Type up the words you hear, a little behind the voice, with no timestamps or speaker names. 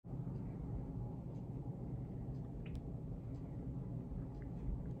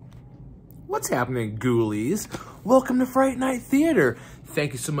What's happening, ghoulies? Welcome to Fright Night Theater.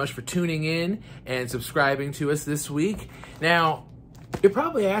 Thank you so much for tuning in and subscribing to us this week. Now, you're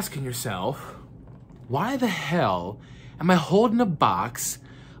probably asking yourself, why the hell am I holding a box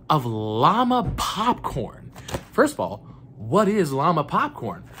of llama popcorn? First of all, what is llama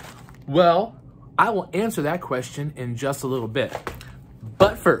popcorn? Well, I will answer that question in just a little bit.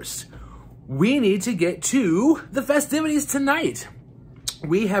 But first, we need to get to the festivities tonight.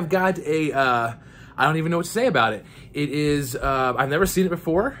 We have got a, I don't even know what to say about it. It is, I've never seen it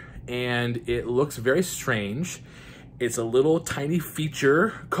before, and it looks very strange. It's a little tiny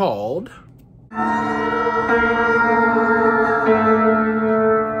feature called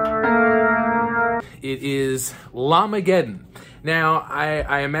it is Llamageddon. Now,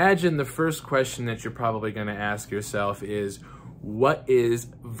 I imagine the first question that you're probably going to ask yourself is, what is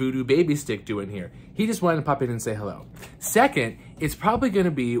Voodoo Baby Stick doing here? He just wanted to pop in and say hello. Second, it's probably going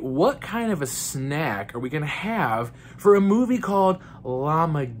to be, what kind of a snack are we going to have for a movie called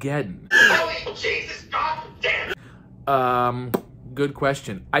Llamageddon? Oh, Jesus, God damn it! Good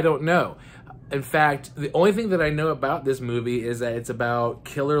question. I don't know. In fact, the only thing that I know about this movie is that it's about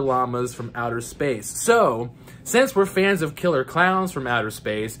killer llamas from outer space. So, since we're fans of killer clowns from outer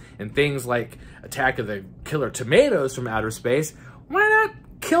space and things like Attack of the Killer Tomatoes from outer space, why not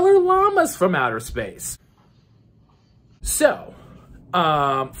killer llamas from outer space? So,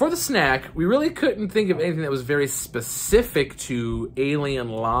 for the snack, we really couldn't think of anything that was very specific to alien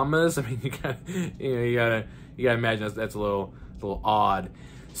llamas. I mean, you gotta imagine that's a little odd.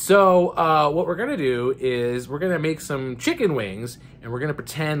 So, what we're gonna do is we're gonna make some chicken wings, and we're gonna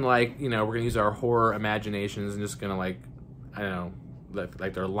pretend like, we're gonna use our horror imaginations and just gonna, like, I don't know,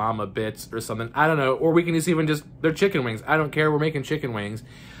 like they're Llamabeats or something. I don't know. Or we can just even they're chicken wings. I don't care. We're making chicken wings.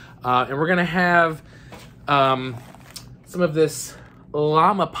 And we're gonna have some of this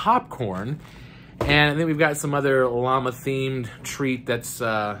llama popcorn. And then we've got some other llama-themed treat that's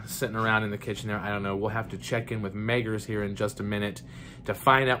sitting around in the kitchen there. I don't know. We'll have to check in with Meggers here in just a minute to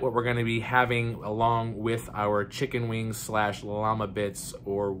find out what we're going to be having along with our chicken wings / Llamabeats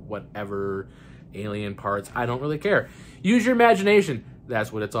or whatever alien parts. I don't really care. Use your imagination.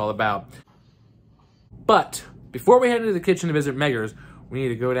 That's what it's all about. But before we head into the kitchen to visit Meggers, we need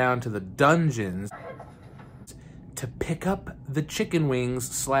to go down to the dungeons to pick up the chicken wings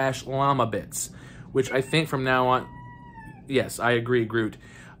 / Llamabeats, which I think from now on, yes, I agree, Groot.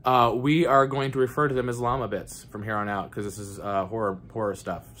 We are going to refer to them as Llamabeats from here on out because this is horror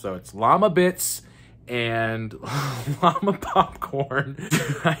stuff. So it's Llamabeats and llama popcorn.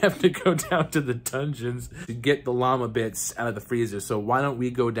 I have to go down to the dungeons to get the Llamabeats out of the freezer. So why don't we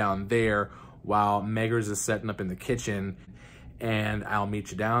go down there while Meggers is setting up in the kitchen, and I'll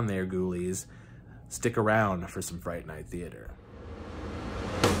meet you down there, ghoulies. Stick around for some Fright Night Theater.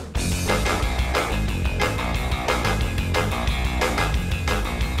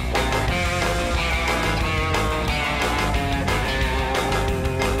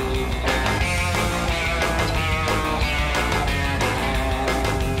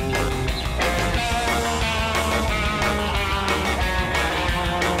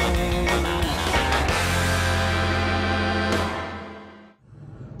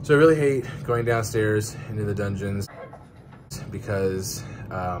 So I really hate going downstairs into the dungeons because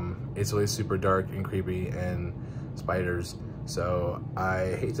it's really super dark and creepy and spiders. So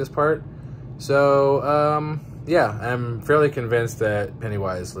I hate this part. So yeah, I'm fairly convinced that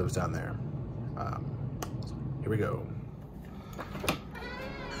Pennywise lives down there. So here we go.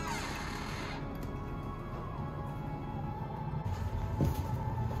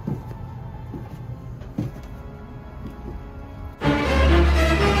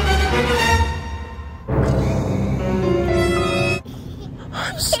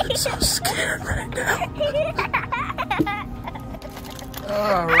 I'm so scared right now.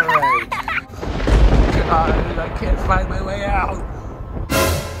 All right. God, I can't find my way out.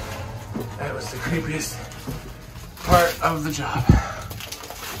 That was the creepiest part of the job.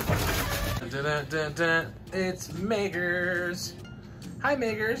 Dun, dun, dun, dun. It's Meggers. Hi,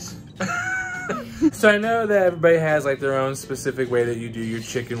 Meggers. So I know that everybody has like their own specific way that you do your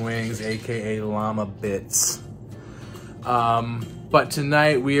chicken wings, aka Llamabeats. But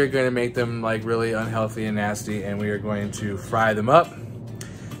tonight we are going to make them like really unhealthy and nasty, and we are going to fry them up,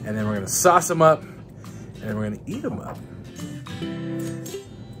 and then we're going to sauce them up, and then we're going to eat them up.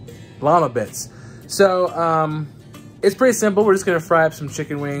 Llamabeats. So it's pretty simple. We're just going to fry up some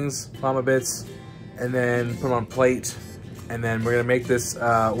chicken wings, Llamabeats, and then put them on a plate, and then we're going to make this.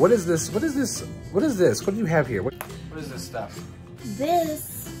 What is this? What is this? What is this? What do you have here? What is this stuff?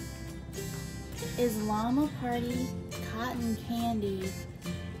 This is Llama Party cotton candy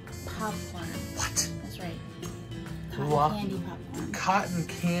popcorn. What? That's right. Cotton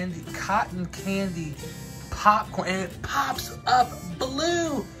candy popcorn. Cotton candy popcorn, and it pops up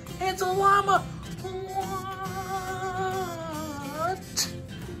blue. It's a llama. What?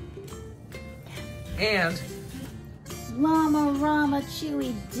 And Llama Rama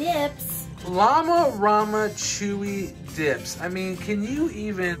Chewy dips. Llama Rama Chewy dips. I mean, can you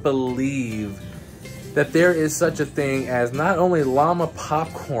even believe that there is such a thing as not only llama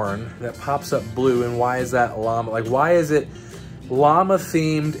popcorn that pops up blue, and why is that llama? Like, why is it llama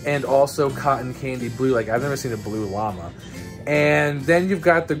themed and also cotton candy blue? Like, I've never seen a blue llama. And then you've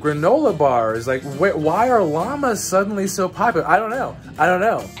got the granola bars. Like, why are llamas suddenly so popular? I don't know. I don't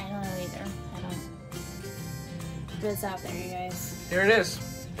know. I don't know either. But it's out there, you guys. Here it is.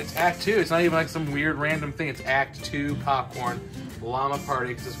 It's Act 2. It's not even like some weird random thing. It's Act 2 popcorn, llama party,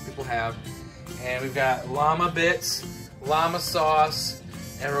 because that's what people have. And we've got Llamabeats, llama sauce,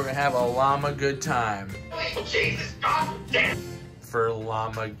 and we're gonna have a llama good time. Oh, Jesus, God damn. For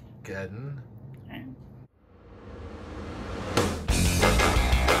Llamageddon. Okay.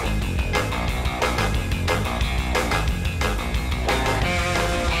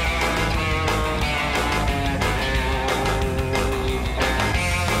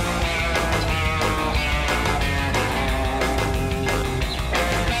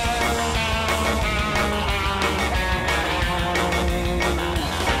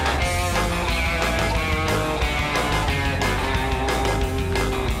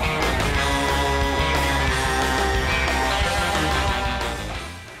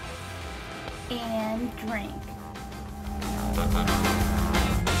 And drink.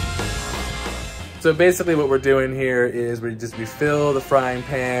 So basically what we're doing here is we fill the frying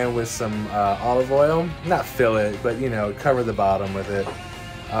pan with some olive oil. Not fill it, but you know, cover the bottom with it.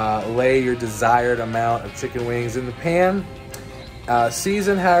 Lay your desired amount of chicken wings in the pan.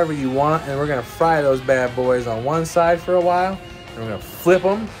 Season however you want, and we're gonna fry those bad boys on one side for a while. And we're gonna flip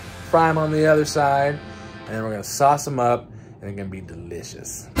them, fry them on the other side, and then we're gonna sauce them up, and they're gonna be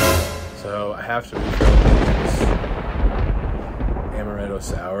delicious. So I have to refill this amaretto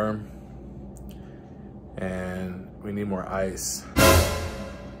sour, and we need more ice,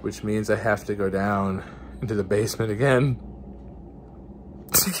 which means I have to go down into the basement again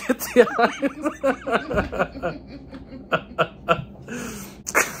to get the ice.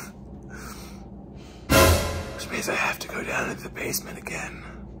 Which means I have to go down into the basement again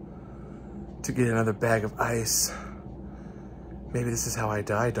to get another bag of ice. Maybe this is how I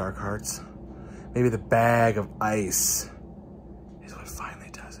die, Dark Hearts. Maybe the bag of ice is what finally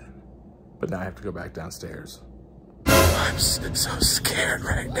does it. But now I have to go back downstairs. I'm so scared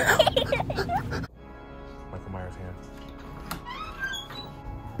right now. Michael Myers hand.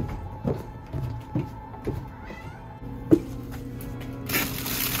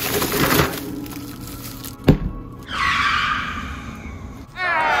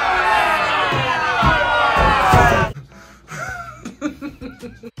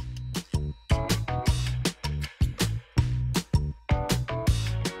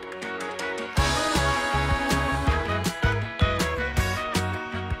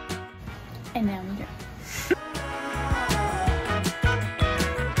 And now we go.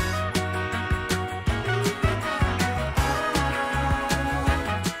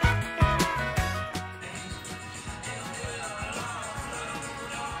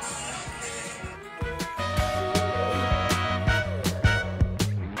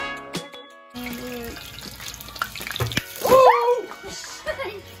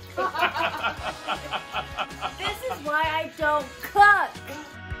 This is why I don't cook.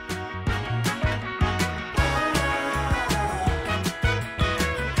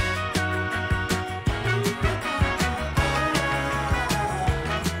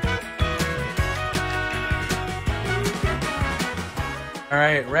 All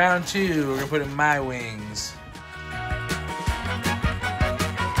right, round 2, we're gonna put in my wings.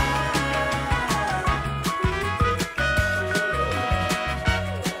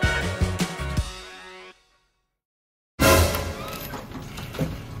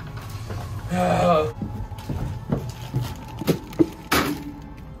 Oh.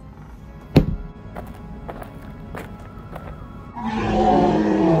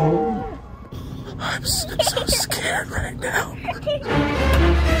 I'm so scared right now.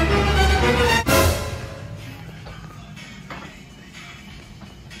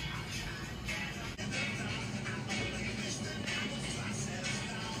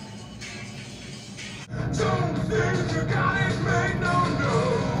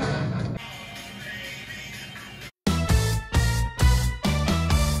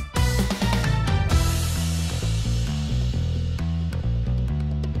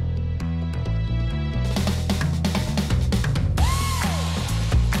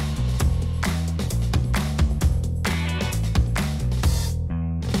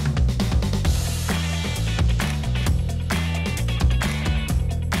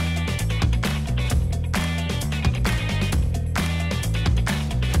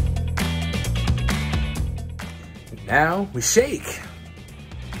 Now we shake.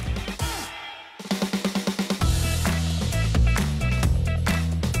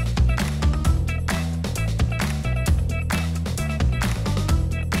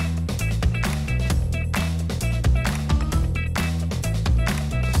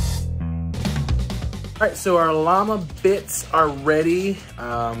 All right, so our llama bits are ready.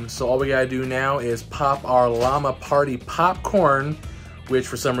 So all we gotta do now is pop our llama party popcorn, which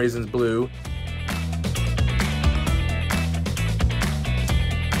for some reason is blue.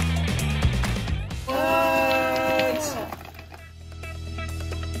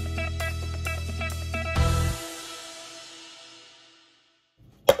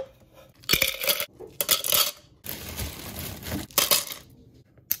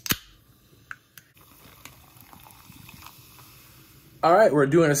 All right, we're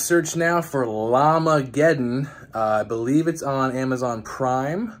doing a search now for Llamageddon. I believe it's on Amazon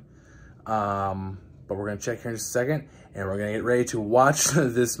Prime, but we're gonna check here in just a second, and we're gonna get ready to watch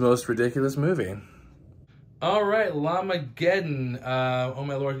this most ridiculous movie. All right, Llamageddon. Oh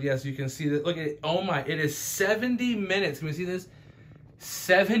my Lord, yes, you can see that. Look at it. Oh my, it is 70 minutes. Can we see this?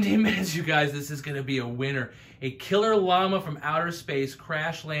 70 minutes, you guys. This is gonna be a winner. A killer llama from outer space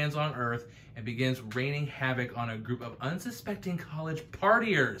crash lands on Earth and begins raining havoc on a group of unsuspecting college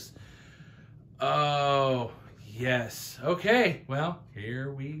partiers. Oh, yes. Okay, well,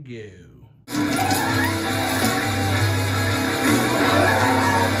 here we go. I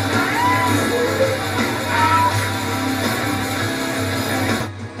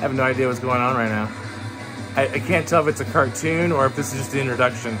have no idea what's going on right now. I can't tell if it's a cartoon or if this is just the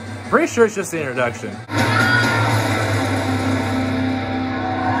introduction. Pretty sure it's just the introduction.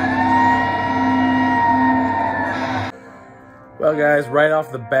 Well guys, right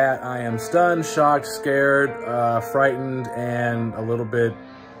off the bat, I am stunned, shocked, scared, frightened, and a little bit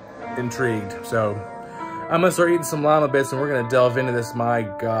intrigued. So I'm gonna start eating some llama bits and we're gonna delve into this. My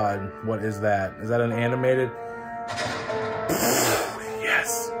God, what is that? Is that an animated?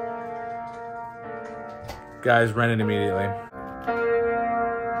 Yes. Guys, rent it immediately.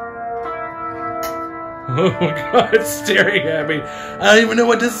 Oh my God, it's staring at me. I don't even know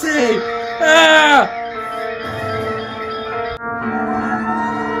what to say. Ah!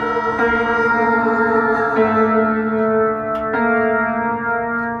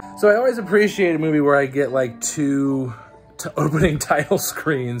 So I always appreciate a movie where I get like two opening title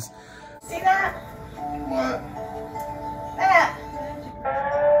screens. See that? What? That.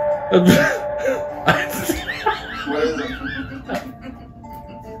 What is it?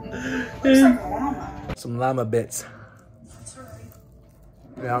 Looks like a llama. Some llama bits.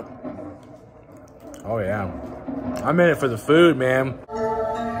 Yeah. Oh yeah. I'm in it for the food, man.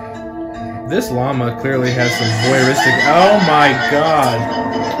 This llama clearly has some voyeuristic. Oh my God.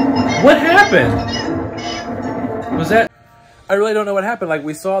 What happened? Was that? I really don't know what happened. Like,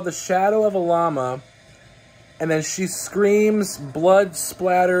 we saw the shadow of a llama, and then she screams, blood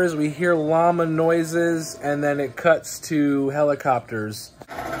splatters, we hear llama noises, and then it cuts to helicopters.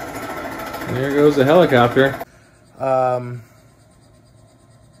 There goes the helicopter. My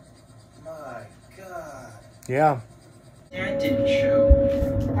God. Yeah. Dad didn't show.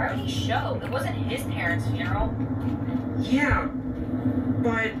 Why would he show? It wasn't his parents' funeral. Yeah,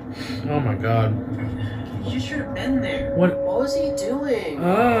 but Oh my God. you should have been there. What? What was he doing?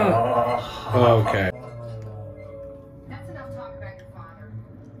 Oh, okay. That's enough talk about your father.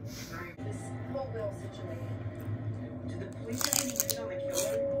 This whole little situation. Did the police have any news on the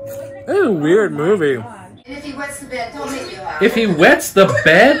killer? This is a weird movie. And if he wets the bed, don't make me laugh. If he wets the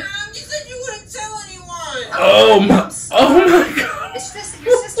bed? You said you wouldn't tell anyone! Oh my God. It's just that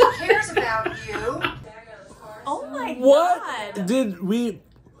your sister cares about you. Oh my What God. did we...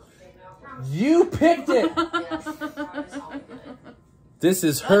 You picked it. This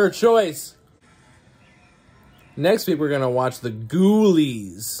is her choice. Next week, we're going to watch The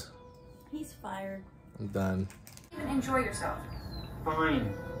Ghoulies. He's fired. I'm done. Enjoy yourself.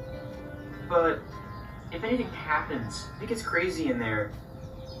 Fine. But if anything happens, if it gets crazy in there,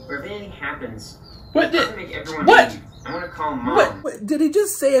 or if anything happens, What I'm did... gonna make everyone What? leave. I'm gonna call Mom. What? Did he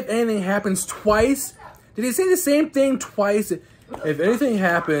just say if anything happens twice? Did he say the same thing twice? If anything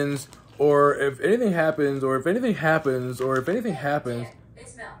happens, or if anything happens, or if anything happens, or if anything happens.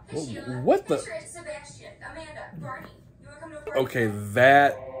 It's Mel. It's Sheila. What the? It's Sebastian. Amanda. Barney. You wanna come to a party? Okay,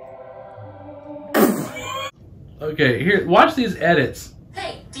 that. Okay, here, watch these edits.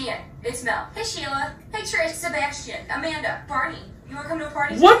 Hey, Dean. It's Mel. Hey, Sheila. Hey, Trish. Sebastian. Amanda. Barney. You wanna come to a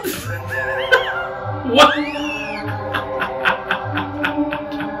party? What? What?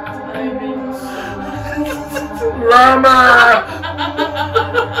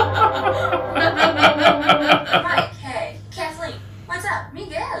 Mike.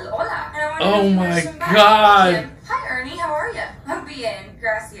 Miguel, hola. And I wanted Oh to my wish him back. God. Jim, hi, Ernie. How are you? I'm bien.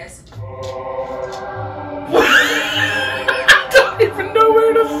 Gracias. I don't even know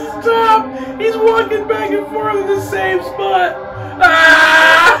where to stop. He's walking back and forth in the same spot.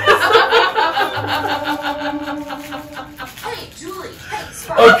 Ah! Hey, Julie. Hey,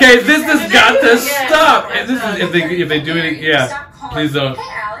 Spot. Okay, this has got to stop. And this is if they do it, yeah. Stop calling. Please don't. Hey,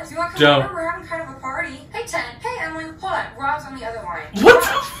 Alex. You want to Don't. come over? We're having kind of a party. Hey, Ted. Hey, Emily. Hold on. Rob's on the other line. What?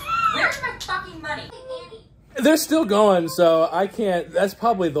 Where's my fucking money? Hey, Andy. They're still going, so I can't. That's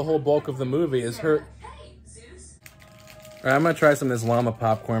probably the whole bulk of the movie is her. Hey, Zeus. All right, I'm gonna try some of this llama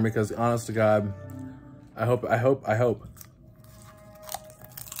popcorn because, honest to God, I hope.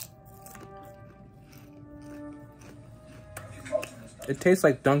 It tastes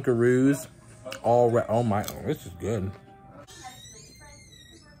like Dunkaroos. Oh my, this is good.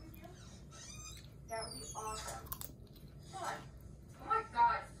 That would be awesome. Hold on. Oh my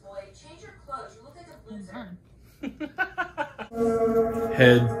God, Floyd. Change your clothes. You look like a loser.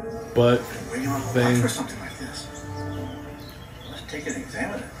 Head, butt, Where do you want to thing. look for something like this? Let's take it and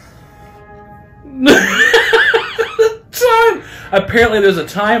examine it. Time. Apparently, there's a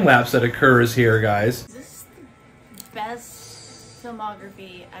time lapse that occurs here, guys. Is this the best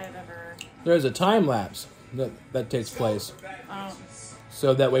filmography I've ever... There's a time lapse that takes place. Oh.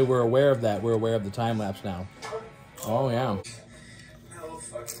 So that way we're aware of that. We're aware of the time lapse now. Oh, yeah.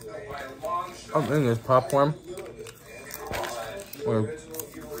 Oh, and there's popcorn. Or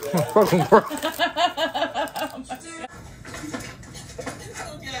fucking What?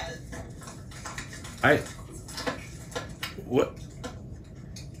 What?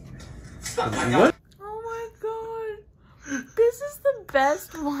 Oh my God. This is the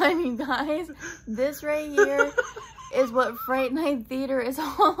best one, you guys. This right here is what Fright Night Theater is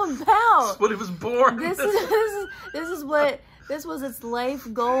all about. What it was born. This was its life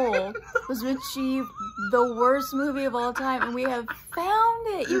goal, was to achieve the worst movie of all time, and we have found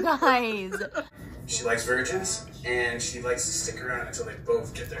it, you guys. She likes virgins, and she likes to stick around until they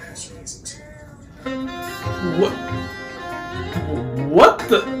both get their instruments in tune. What? What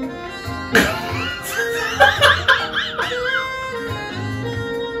the?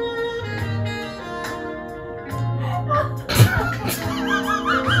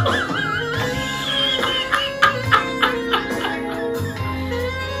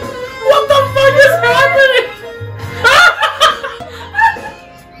 What the fuck is happening?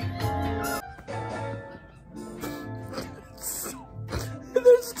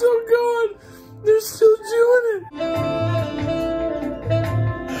 They're still going. They're still doing it.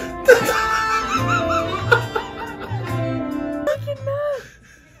 I cannot.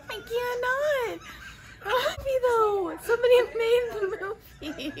 I cannot. Movie though. Somebody made the movie.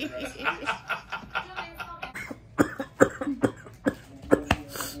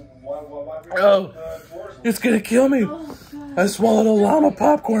 Oh, it's gonna kill me. I swallowed a llama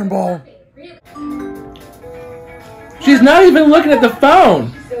popcorn ball. She's not even looking at the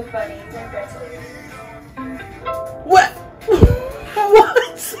phone. So funny. What? What?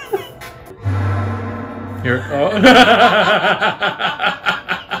 Here. Oh.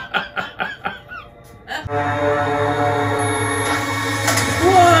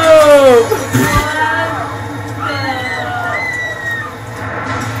 Whoa!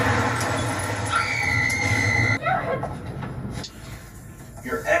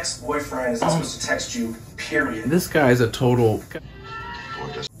 Your ex-boyfriend isn't supposed to text you, period. This guy's a total.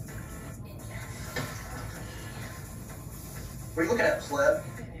 What are you looking at, pleb?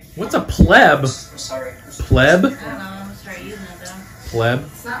 What's a pleb? I'm sorry. Pleb? I don't know. I'm gonna start using it though. Pleb?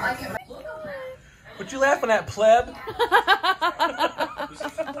 It's not like it. What you laughing at, pleb?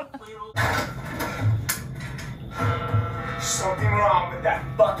 Something wrong with that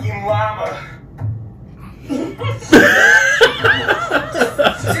fucking llama.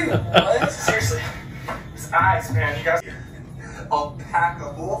 Dude, what? Seriously? His eyes, man. You guys. I'll pack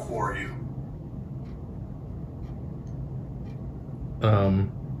a bowl for you.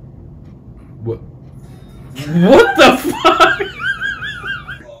 What? What the fuck?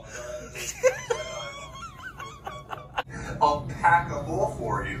 I'll pack a bowl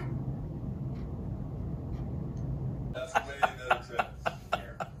for you.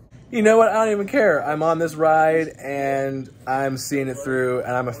 You know what? I don't even care. I'm on this ride and I'm seeing it through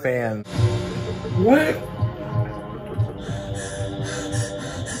and I'm a fan. What?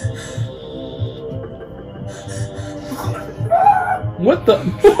 What the?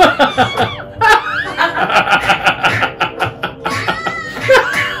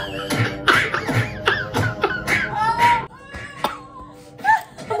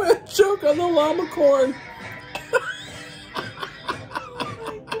 I'm gonna choke on the llama corn.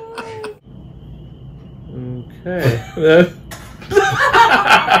 Hey.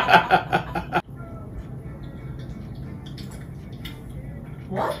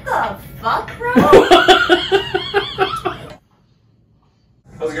 What the fuck, bro?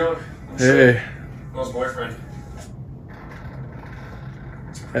 How's it going? Hey. Will's boyfriend.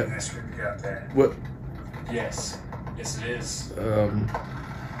 Nice script you got there. What? Yes. Yes, it is.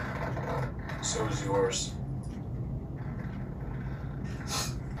 So is yours.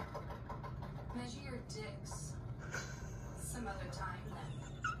 Measure your dicks. Some other time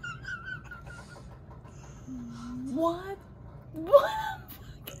then. What? What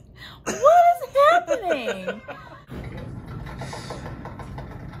is happening?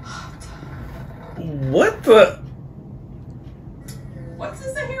 What the? What's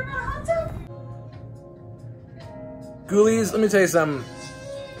this I hear about hot tub? Ghoulies, let me tell you something.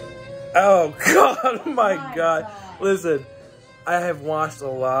 Oh God, my God. Listen, I have watched a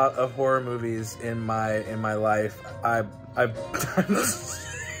lot of horror movies in my life. I've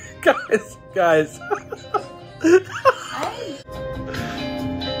guys.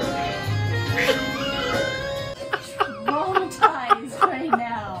 Traumatized right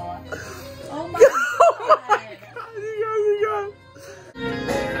now. Oh my God.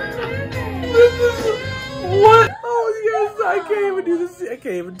 What? Oh yes, I can't even do this. I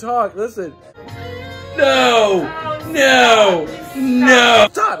can't even talk. Listen. No! No! No!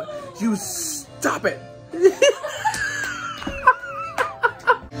 Stop! You stop it!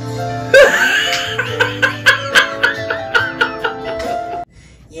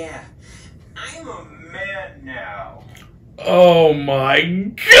 Yeah, I'm a man now. Oh my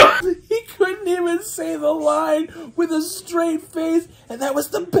God! He couldn't even say the line with a straight face, and that was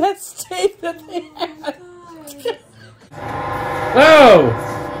the best take that they had. Oh!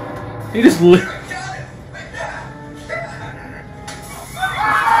 He just lit.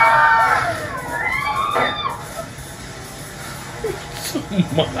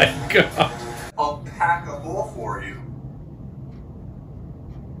 Oh my God! I'll pack a bowl for you.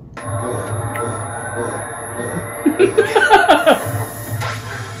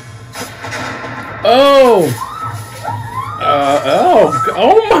 Oh!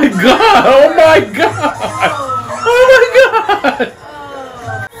 Oh my God! Oh my God! Oh my God!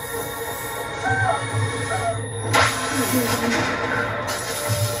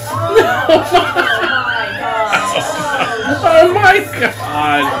 Oh my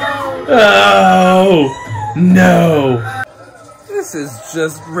God! Oh no! This is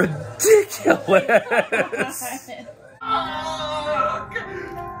just ridiculous!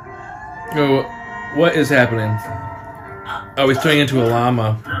 Oh, what is happening? Oh, he's turning into a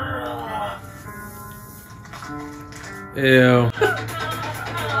llama. Ew.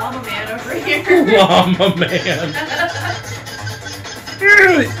 Llama man over here. Llama man.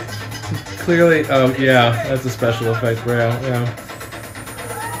 Clearly, oh yeah, that's a special effect, bro. Yeah.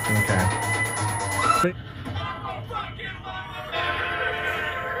 Okay.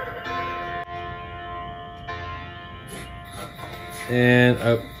 And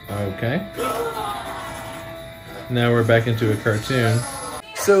okay. Now we're back into a cartoon.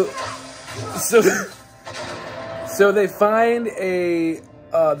 So they find the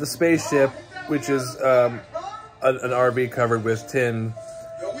spaceship, which is an RV covered with tin,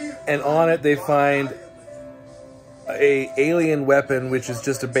 and on it they find a alien weapon, which is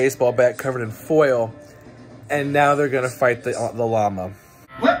just a baseball bat covered in foil, and now they're gonna fight the llama.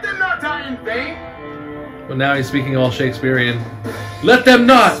 Let them not die in vain. Well, now he's speaking all Shakespearean. Let them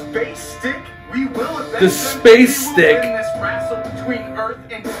not. Space stick. We will avenge The space stick. in this wrestle between Earth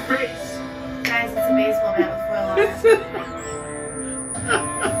and space. Guys, it's a baseball bat with foil on it.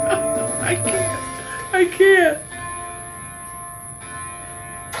 I can't. I can't.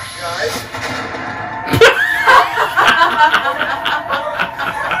 Guys.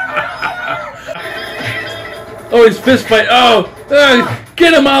 Oh, he's fist fight. Oh,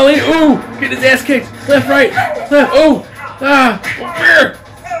 get him, Ollie. Ooh, get his ass kicked. Left, right, left. Oh, here.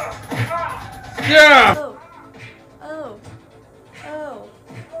 Yeah. Oh,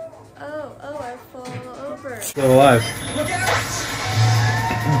 I fall over. Still alive. Look out!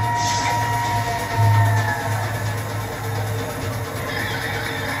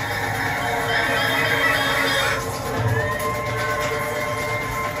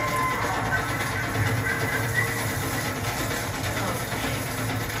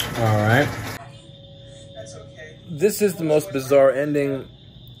 All right. That's okay. This is the most bizarre ending.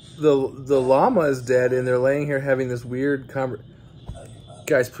 The llama is dead, and they're laying here having this weird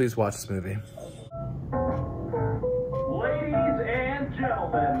Guys, please watch this movie. Ladies and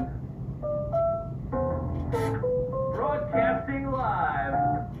gentlemen, broadcasting live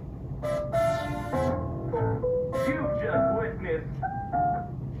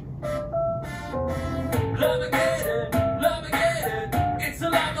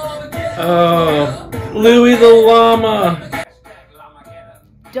Oh, Louie the llama.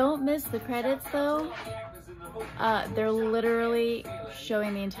 Don't miss the credits though. They're literally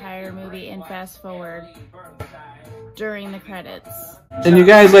showing the entire movie in fast forward during the credits. And you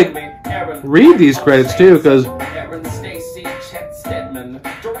guys like read these credits too, because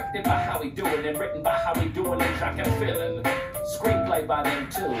directed by How We Doing and written by How We Doing and Track and Feeling. Screenplay by them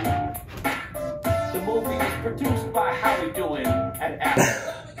too. The movie was produced by How We Doing and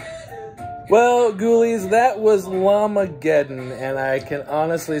Apple. well, Ghoulies, that was Llamageddon, and I can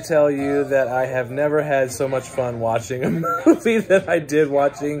honestly tell you that I have never had so much fun watching a movie that I did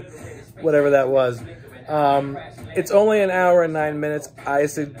watching whatever that was. It's only an hour and 9 minutes. I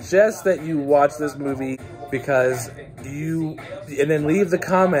suggest that you watch this movie because and then leave the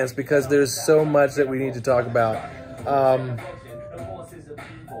comments because there's so much that we need to talk about.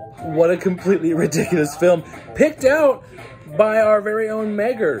 What a completely ridiculous film picked out by our very own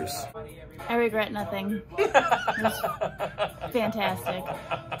Meggers. I regret nothing. It was fantastic.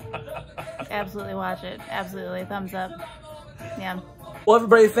 Absolutely watch it. Absolutely. Thumbs up. Yeah. Well,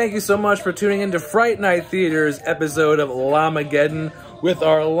 everybody, thank you so much for tuning in to Fright Night Theater's episode of Llamageddon with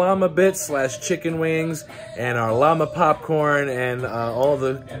our Llama-bits / chicken wings and our llama popcorn and all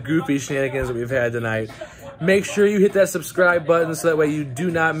the goofy shenanigans that we've had tonight. Make sure you hit that subscribe button so that way you do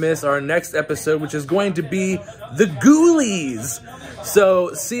not miss our next episode, which is going to be the Ghoulies.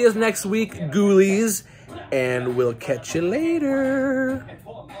 So see us next week, Ghoulies, and we'll catch you later.